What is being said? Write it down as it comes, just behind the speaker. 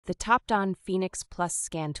The TOPDON Phoenix Plus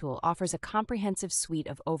scan tool offers a comprehensive suite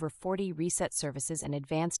of over 40 reset services and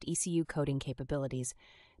advanced ECU coding capabilities,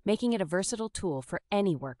 making it a versatile tool for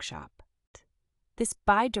any workshop. This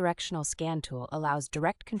bi-directional scan tool allows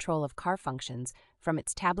direct control of car functions from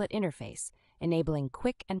its tablet interface, enabling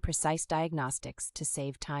quick and precise diagnostics to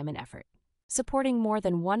save time and effort. Supporting more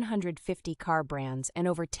than 150 car brands and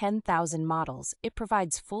over 10,000 models, it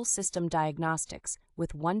provides full system diagnostics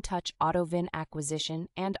with one-touch AutoVIN acquisition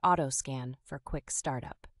and AutoScan for quick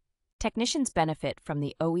startup. Technicians benefit from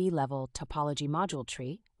the OE-level Topology module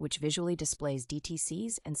tree, which visually displays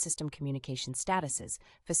DTCs and system communication statuses,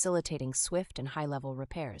 facilitating swift and high-level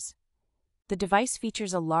repairs. The device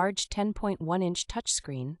features a large 10.1-inch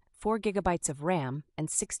touchscreen, 4 GB of RAM, and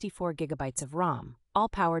 64 GB of ROM, all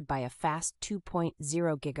powered by a fast 2.0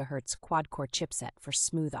 GHz quad-core chipset for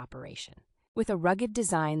smooth operation. With a rugged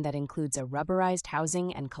design that includes a rubberized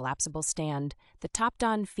housing and collapsible stand, the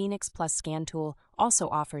TOPDON Phoenix Plus scan tool also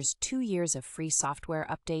offers 2 years of free software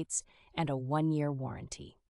updates and a 1-year warranty.